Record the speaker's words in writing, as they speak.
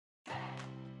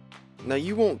Now,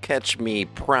 you won't catch me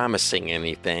promising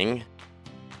anything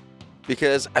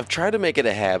because I've tried to make it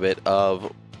a habit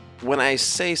of when I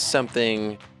say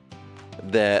something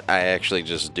that I actually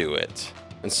just do it.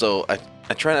 And so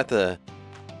I try not to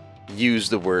use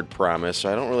the word promise,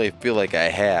 so I don't really feel like I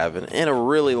have in a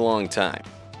really long time.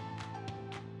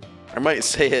 I might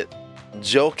say it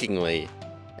jokingly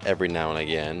every now and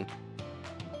again,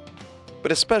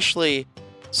 but especially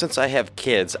since I have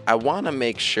kids, I want to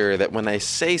make sure that when I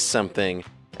say something,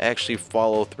 I actually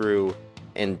follow through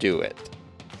and do it.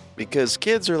 Because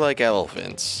kids are like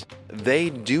elephants. They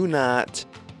do not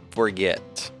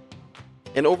forget.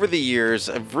 And over the years,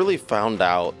 I've really found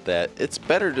out that it's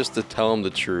better just to tell them the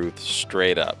truth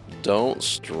straight up. Don't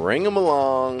string them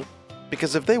along.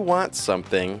 Because if they want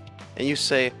something and you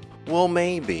say, well,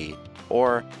 maybe,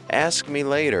 or ask me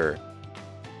later,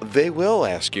 they will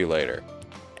ask you later.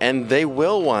 And they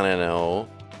will want to know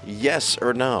yes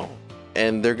or no.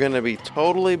 And they're going to be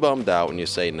totally bummed out when you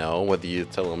say no, whether you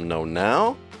tell them no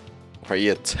now or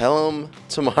you tell them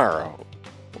tomorrow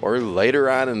or later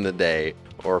on in the day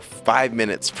or 5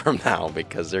 minutes from now,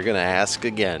 because they're going to ask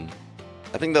again.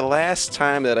 I think the last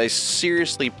time that I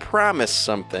seriously promised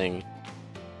something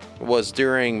was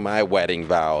during my wedding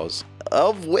vows,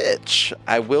 of which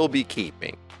I will be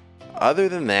keeping. Other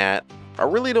than that, I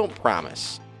really don't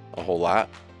promise a whole lot.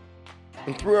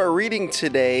 And through our reading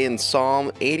today in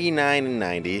Psalm 89 and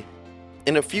 90,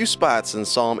 in a few spots in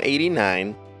Psalm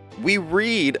 89, we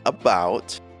read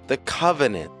about the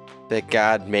covenant that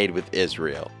God made with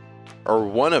Israel, or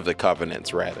one of the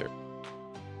covenants rather.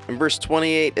 In verse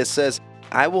 28, it says,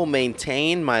 I will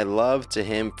maintain my love to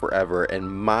him forever, and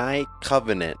my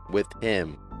covenant with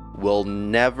him will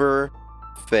never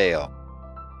fail.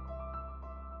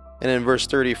 And in verse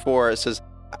 34, it says,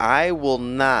 I will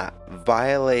not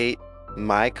violate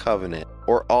my covenant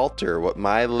or alter what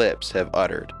my lips have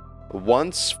uttered.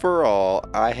 Once for all,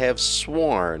 I have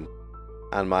sworn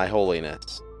on my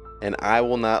holiness, and I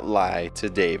will not lie to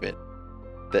David,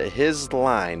 that his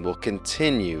line will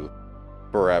continue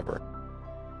forever.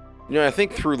 You know, I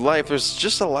think through life, there's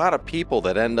just a lot of people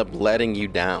that end up letting you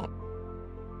down.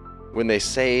 When they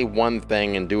say one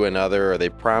thing and do another, or they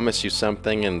promise you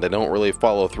something and they don't really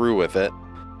follow through with it,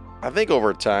 I think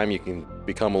over time you can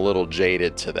become a little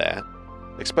jaded to that.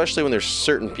 Especially when there's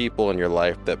certain people in your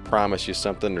life that promise you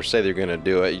something or say they're going to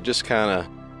do it. You just kind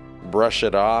of brush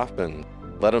it off and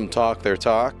let them talk their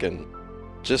talk and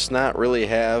just not really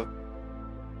have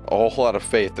a whole lot of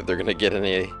faith that they're going to get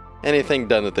anything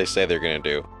done that they say they're going to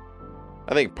do.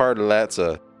 I think part of that's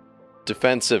a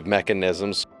defensive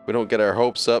mechanisms. We don't get our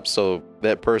hopes up so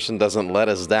that person doesn't let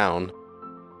us down.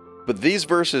 But these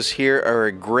verses here are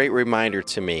a great reminder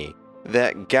to me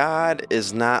that God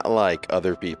is not like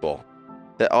other people.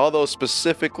 That although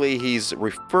specifically he's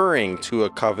referring to a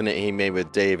covenant he made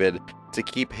with David to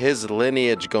keep his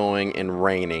lineage going and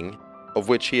reigning, of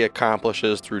which he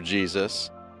accomplishes through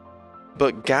Jesus,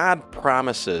 but God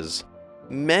promises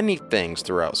many things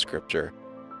throughout Scripture,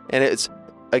 and it's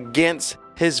against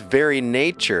his very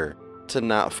nature to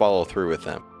not follow through with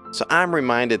them. So I'm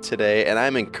reminded today, and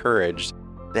I'm encouraged,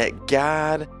 that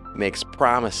God makes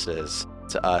promises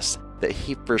to us that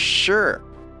he for sure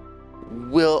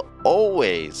will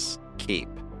always keep.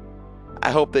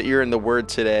 I hope that you're in the Word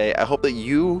today. I hope that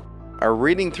you are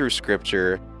reading through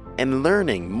Scripture and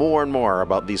learning more and more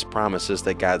about these promises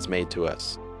that God's made to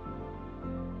us.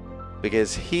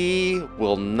 Because he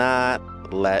will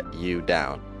not let you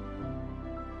down.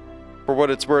 For what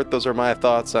it's worth, those are my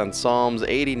thoughts on Psalms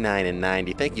 89 and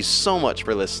 90. Thank you so much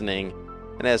for listening.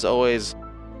 And as always,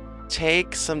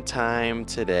 take some time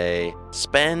today,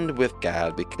 spend with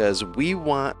God, because we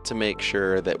want to make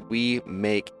sure that we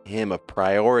make him a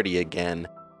priority again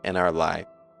in our life.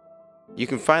 You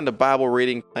can find the Bible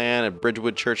reading plan at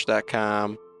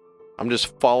bridgewoodchurch.com. I'm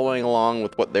just following along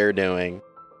with what they're doing.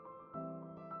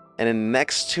 And in the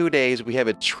next 2 days, we have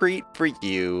a treat for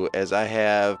you as I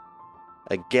have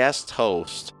a guest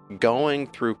host going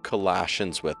through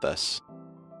Colossians with us.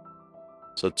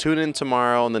 So tune in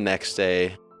tomorrow and the next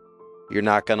day. You're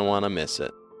not going to want to miss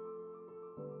it.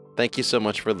 Thank you so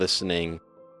much for listening,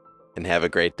 and have a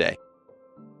great day.